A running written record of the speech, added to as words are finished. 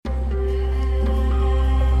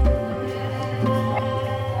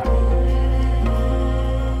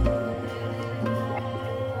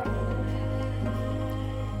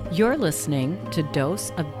You're listening to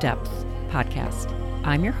Dose of Depth podcast.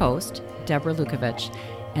 I'm your host, Deborah Lukovich,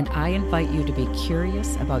 and I invite you to be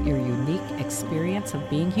curious about your unique experience of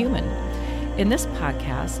being human. In this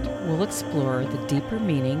podcast, we'll explore the deeper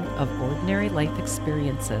meaning of ordinary life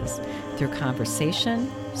experiences through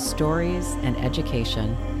conversation, stories, and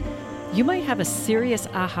education. You might have a serious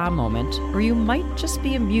aha moment, or you might just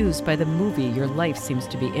be amused by the movie your life seems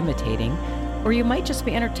to be imitating, or you might just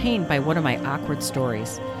be entertained by one of my awkward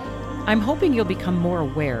stories. I'm hoping you'll become more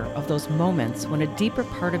aware of those moments when a deeper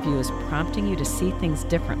part of you is prompting you to see things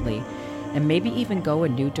differently and maybe even go a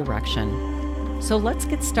new direction. So let's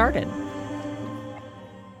get started.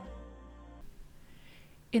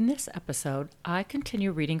 In this episode, I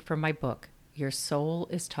continue reading from my book, Your Soul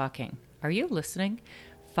is Talking. Are you listening?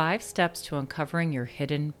 5 Steps to Uncovering Your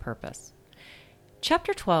Hidden Purpose.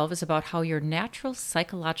 Chapter 12 is about how your natural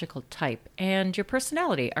psychological type and your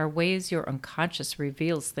personality are ways your unconscious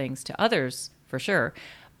reveals things to others, for sure,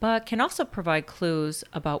 but can also provide clues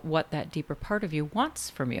about what that deeper part of you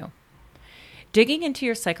wants from you. Digging into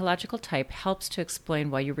your psychological type helps to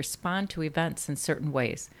explain why you respond to events in certain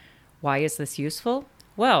ways. Why is this useful?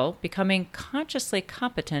 Well, becoming consciously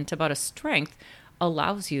competent about a strength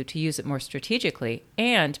allows you to use it more strategically,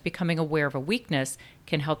 and becoming aware of a weakness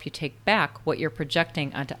can help you take back what you're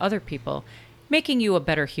projecting onto other people, making you a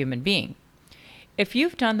better human being. If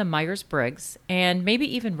you've done the Myers-Briggs and maybe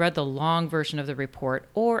even read the long version of the report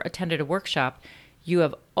or attended a workshop, you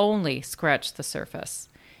have only scratched the surface.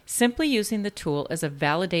 Simply using the tool as a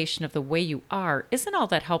validation of the way you are isn't all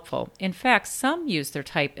that helpful. In fact, some use their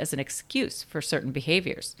type as an excuse for certain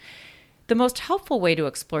behaviors. The most helpful way to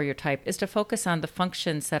explore your type is to focus on the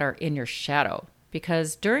functions that are in your shadow,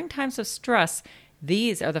 because during times of stress,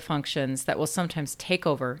 these are the functions that will sometimes take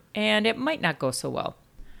over, and it might not go so well.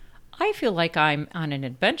 I feel like I'm on an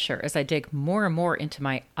adventure as I dig more and more into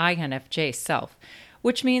my INFJ self,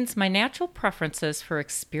 which means my natural preferences for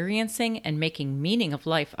experiencing and making meaning of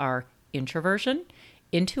life are introversion,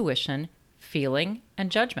 intuition, feeling, and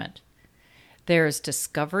judgment. There's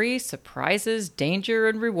discovery, surprises, danger,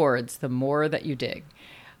 and rewards the more that you dig.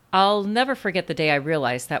 I'll never forget the day I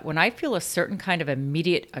realized that when I feel a certain kind of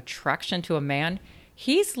immediate attraction to a man,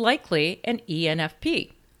 he's likely an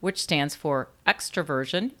ENFP, which stands for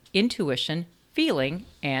extroversion, intuition, feeling,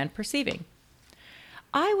 and perceiving.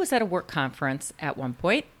 I was at a work conference at one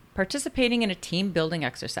point, participating in a team building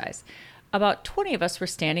exercise. About 20 of us were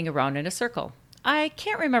standing around in a circle. I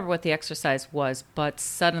can't remember what the exercise was, but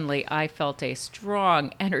suddenly I felt a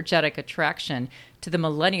strong, energetic attraction to the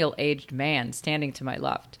millennial-aged man standing to my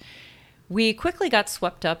left. We quickly got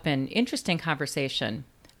swept up in interesting conversation.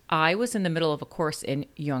 I was in the middle of a course in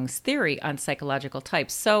Jung's theory on psychological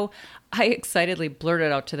types, so I excitedly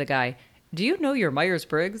blurted out to the guy, "Do you know your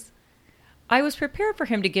Myers-Briggs?" I was prepared for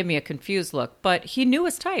him to give me a confused look, but he knew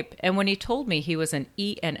his type, and when he told me he was an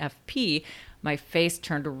ENFP, my face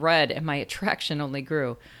turned red and my attraction only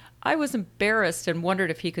grew. I was embarrassed and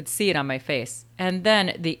wondered if he could see it on my face. And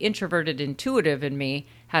then the introverted intuitive in me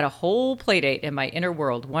had a whole playdate in my inner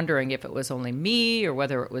world, wondering if it was only me or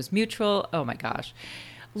whether it was mutual. Oh my gosh.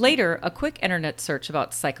 Later, a quick internet search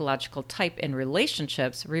about psychological type in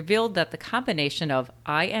relationships revealed that the combination of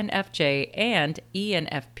INFJ and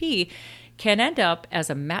ENFP can end up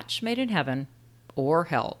as a match made in heaven or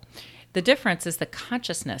hell. The difference is the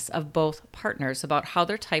consciousness of both partners about how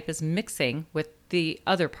their type is mixing with the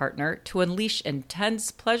other partner to unleash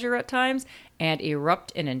intense pleasure at times and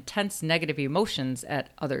erupt in intense negative emotions at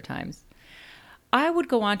other times. I would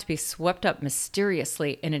go on to be swept up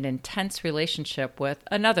mysteriously in an intense relationship with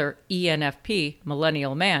another ENFP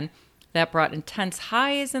millennial man that brought intense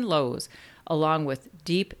highs and lows, along with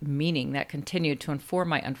deep meaning that continued to inform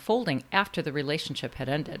my unfolding after the relationship had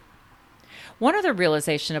ended. One other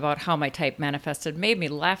realization about how my type manifested made me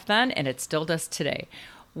laugh then, and it still does today.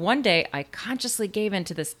 One day, I consciously gave in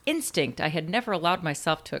to this instinct I had never allowed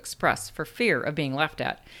myself to express for fear of being laughed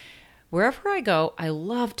at. Wherever I go, I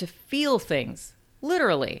love to feel things.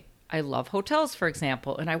 Literally. I love hotels, for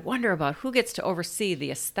example, and I wonder about who gets to oversee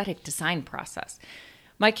the aesthetic design process.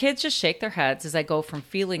 My kids just shake their heads as I go from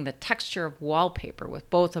feeling the texture of wallpaper with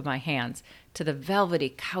both of my hands to the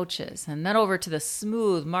velvety couches, and then over to the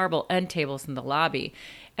smooth marble end tables in the lobby,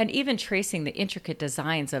 and even tracing the intricate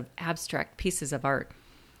designs of abstract pieces of art.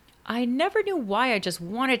 I never knew why I just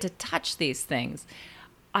wanted to touch these things.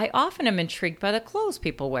 I often am intrigued by the clothes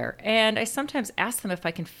people wear, and I sometimes ask them if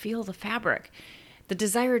I can feel the fabric. The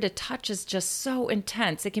desire to touch is just so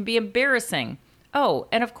intense, it can be embarrassing. Oh,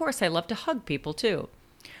 and of course I love to hug people too.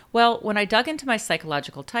 Well, when I dug into my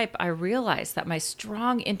psychological type, I realized that my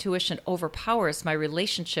strong intuition overpowers my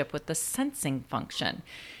relationship with the sensing function.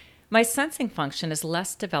 My sensing function is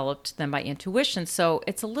less developed than my intuition, so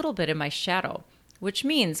it's a little bit in my shadow, which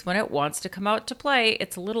means when it wants to come out to play,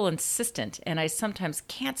 it's a little insistent, and I sometimes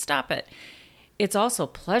can't stop it. It's also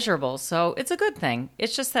pleasurable, so it's a good thing.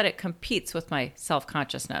 It's just that it competes with my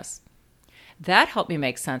self-consciousness. That helped me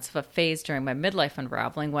make sense of a phase during my midlife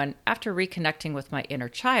unraveling when, after reconnecting with my inner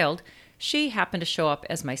child, she happened to show up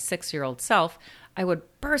as my 6-year-old self. I would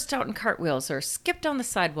burst out in cartwheels or skip down the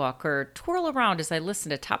sidewalk or twirl around as I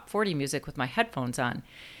listened to top 40 music with my headphones on.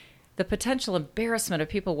 The potential embarrassment of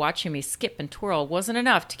people watching me skip and twirl wasn't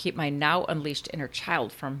enough to keep my now unleashed inner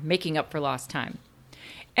child from making up for lost time.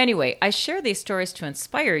 Anyway, I share these stories to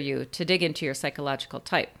inspire you to dig into your psychological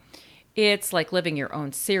type. It's like living your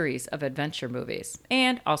own series of adventure movies,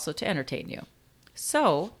 and also to entertain you.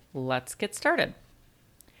 So, let's get started.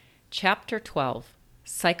 Chapter 12,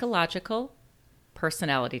 Psychological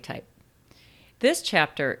Personality Type. This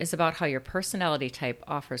chapter is about how your personality type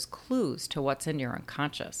offers clues to what's in your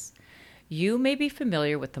unconscious. You may be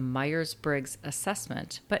familiar with the Myers-Briggs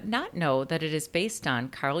assessment, but not know that it is based on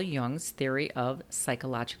Carl Jung's theory of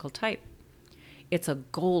psychological type. It's a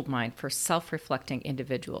goldmine for self-reflecting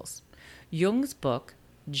individuals. Jung's book,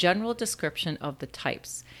 General Description of the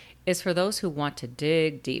Types, is for those who want to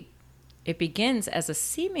dig deep. It begins as a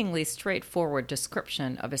seemingly straightforward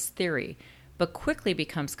description of his theory, but quickly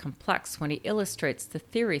becomes complex when he illustrates the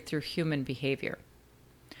theory through human behavior.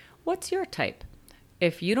 What's your type?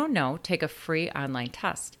 If you don't know, take a free online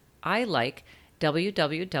test. I like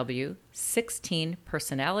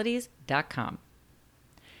www.16personalities.com.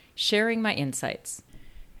 Sharing my insights.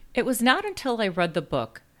 It was not until I read the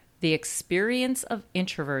book, The Experience of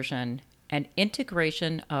Introversion and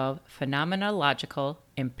Integration of Phenomenological,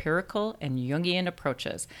 Empirical, and Jungian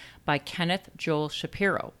Approaches by Kenneth Joel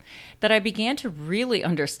Shapiro, that I began to really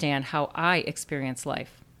understand how I experience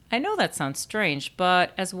life. I know that sounds strange,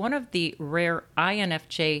 but as one of the rare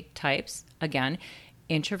INFJ types, again,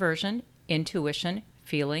 introversion, intuition,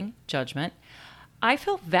 feeling, judgment, I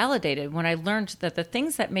felt validated when I learned that the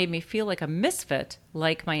things that made me feel like a misfit,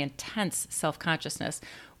 like my intense self-consciousness,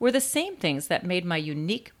 were the same things that made my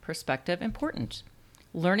unique perspective important.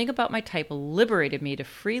 Learning about my type liberated me to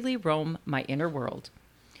freely roam my inner world.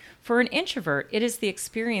 For an introvert, it is the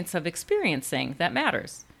experience of experiencing that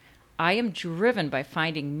matters. I am driven by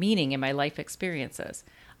finding meaning in my life experiences.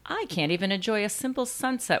 I can't even enjoy a simple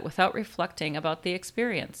sunset without reflecting about the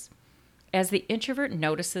experience. As the introvert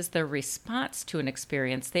notices their response to an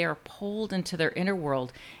experience, they are pulled into their inner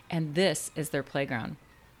world, and this is their playground.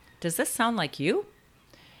 Does this sound like you?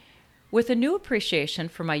 With a new appreciation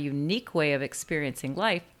for my unique way of experiencing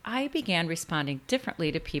life, I began responding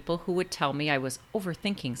differently to people who would tell me I was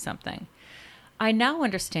overthinking something. I now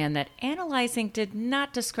understand that analyzing did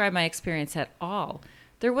not describe my experience at all.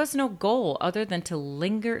 There was no goal other than to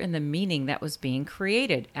linger in the meaning that was being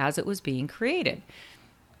created as it was being created.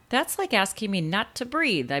 That's like asking me not to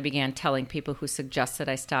breathe, I began telling people who suggested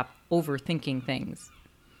I stop overthinking things.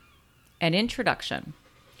 An introduction.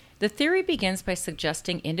 The theory begins by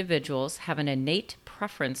suggesting individuals have an innate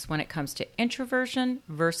preference when it comes to introversion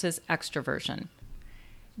versus extroversion.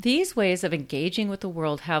 These ways of engaging with the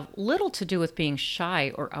world have little to do with being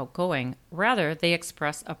shy or outgoing. Rather, they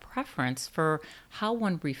express a preference for how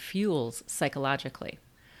one refuels psychologically.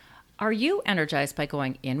 Are you energized by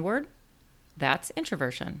going inward? That's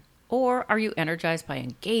introversion. Or are you energized by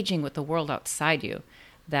engaging with the world outside you?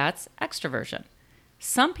 That's extroversion.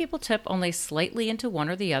 Some people tip only slightly into one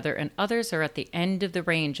or the other, and others are at the end of the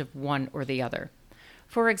range of one or the other.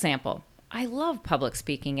 For example, I love public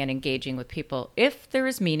speaking and engaging with people if there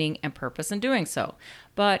is meaning and purpose in doing so.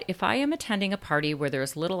 But if I am attending a party where there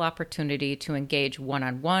is little opportunity to engage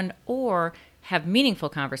one-on-one or have meaningful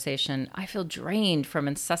conversation, I feel drained from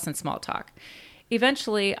incessant small talk.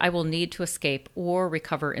 Eventually, I will need to escape or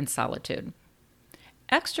recover in solitude.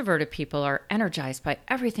 Extroverted people are energized by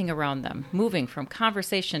everything around them, moving from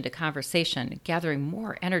conversation to conversation, gathering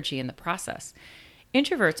more energy in the process.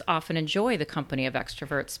 Introverts often enjoy the company of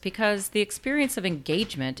extroverts because the experience of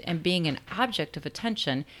engagement and being an object of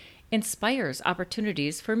attention inspires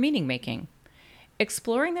opportunities for meaning-making.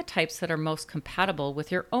 Exploring the types that are most compatible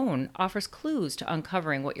with your own offers clues to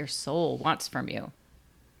uncovering what your soul wants from you.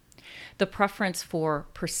 The preference for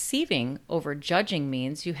perceiving over judging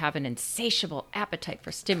means you have an insatiable appetite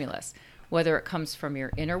for stimulus, whether it comes from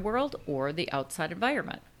your inner world or the outside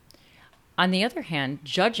environment. On the other hand,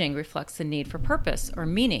 judging reflects the need for purpose or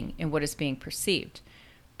meaning in what is being perceived.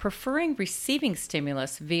 Preferring receiving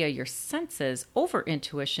stimulus via your senses over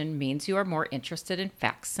intuition means you are more interested in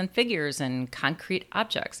facts and figures and concrete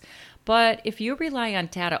objects. But if you rely on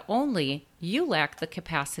data only, you lack the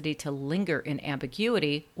capacity to linger in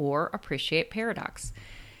ambiguity or appreciate paradox.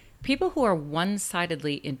 People who are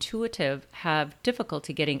one-sidedly intuitive have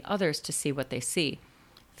difficulty getting others to see what they see.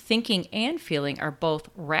 Thinking and feeling are both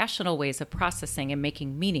rational ways of processing and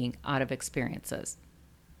making meaning out of experiences.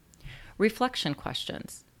 Reflection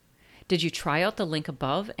questions. Did you try out the link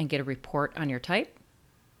above and get a report on your type?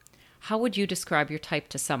 How would you describe your type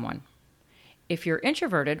to someone? If you're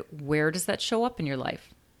introverted, where does that show up in your life?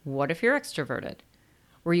 What if you're extroverted?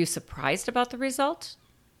 Were you surprised about the result?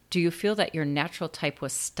 Do you feel that your natural type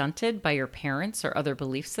was stunted by your parents or other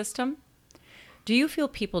belief system? Do you feel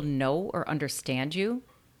people know or understand you?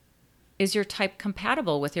 Is your type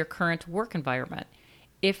compatible with your current work environment?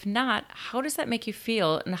 If not, how does that make you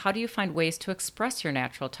feel, and how do you find ways to express your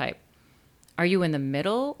natural type? Are you in the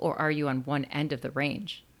middle, or are you on one end of the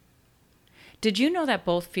range? Did you know that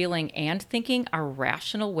both feeling and thinking are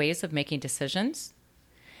rational ways of making decisions?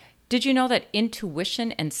 Did you know that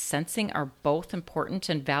intuition and sensing are both important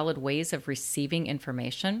and valid ways of receiving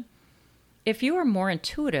information? If you are more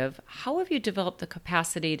intuitive, how have you developed the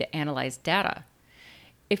capacity to analyze data?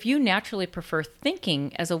 If you naturally prefer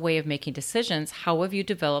thinking as a way of making decisions, how have you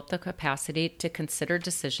developed the capacity to consider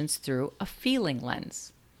decisions through a feeling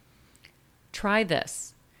lens? Try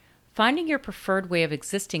this. Finding your preferred way of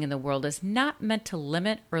existing in the world is not meant to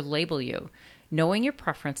limit or label you. Knowing your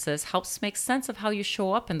preferences helps make sense of how you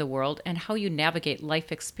show up in the world and how you navigate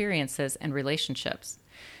life experiences and relationships.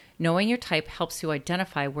 Knowing your type helps you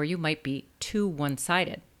identify where you might be too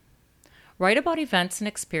one-sided. Write about events and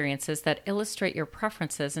experiences that illustrate your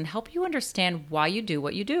preferences and help you understand why you do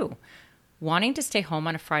what you do. Wanting to stay home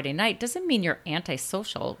on a Friday night doesn't mean you're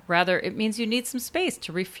antisocial. Rather, it means you need some space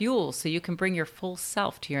to refuel so you can bring your full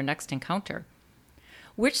self to your next encounter.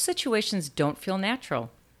 Which situations don't feel natural?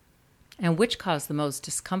 And which cause the most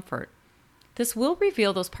discomfort? This will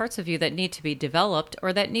reveal those parts of you that need to be developed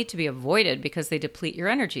or that need to be avoided because they deplete your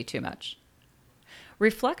energy too much.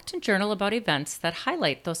 Reflect and journal about events that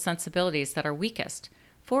highlight those sensibilities that are weakest.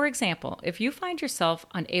 For example, if you find yourself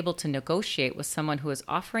unable to negotiate with someone who is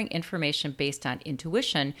offering information based on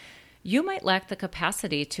intuition, you might lack the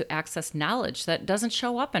capacity to access knowledge that doesn't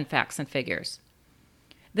show up in facts and figures.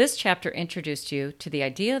 This chapter introduced you to the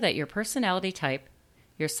idea that your personality type,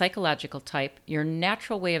 your psychological type, your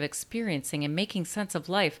natural way of experiencing and making sense of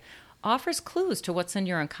life offers clues to what's in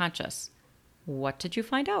your unconscious. What did you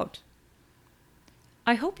find out?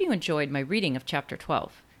 I hope you enjoyed my reading of Chapter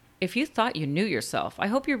 12. If you thought you knew yourself, I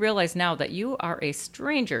hope you realize now that you are a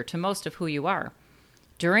stranger to most of who you are.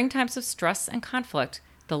 During times of stress and conflict,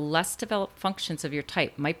 the less developed functions of your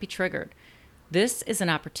type might be triggered. This is an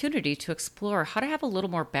opportunity to explore how to have a little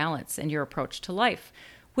more balance in your approach to life,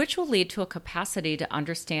 which will lead to a capacity to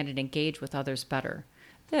understand and engage with others better.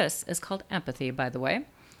 This is called empathy, by the way.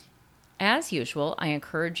 As usual, I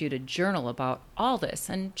encourage you to journal about all this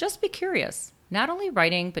and just be curious. Not only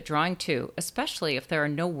writing, but drawing too, especially if there are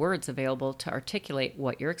no words available to articulate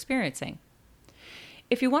what you're experiencing.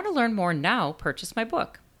 If you want to learn more now, purchase my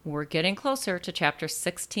book. We're getting closer to chapters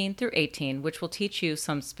 16 through 18, which will teach you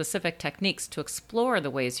some specific techniques to explore the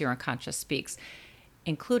ways your unconscious speaks,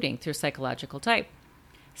 including through psychological type.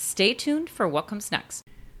 Stay tuned for what comes next.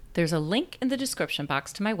 There's a link in the description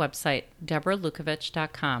box to my website,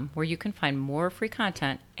 DeborahLukovich.com, where you can find more free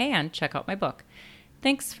content and check out my book.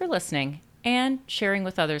 Thanks for listening and sharing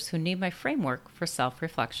with others who need my framework for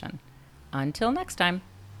self-reflection. Until next time.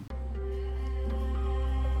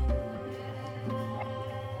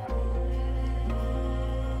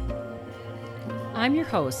 I'm your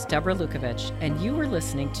host, Deborah Lukovich, and you are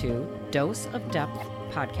listening to Dose of Depth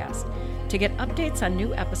podcast. To get updates on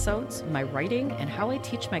new episodes, my writing, and how I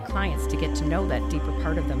teach my clients to get to know that deeper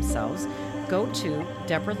part of themselves, go to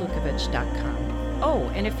DeborahLukovich.com.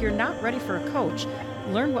 Oh, and if you're not ready for a coach,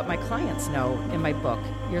 learn what my clients know in my book,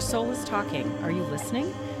 Your Soul is Talking. Are you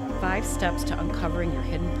listening? 5 Steps to Uncovering Your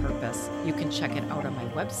Hidden Purpose. You can check it out on my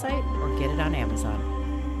website or get it on Amazon.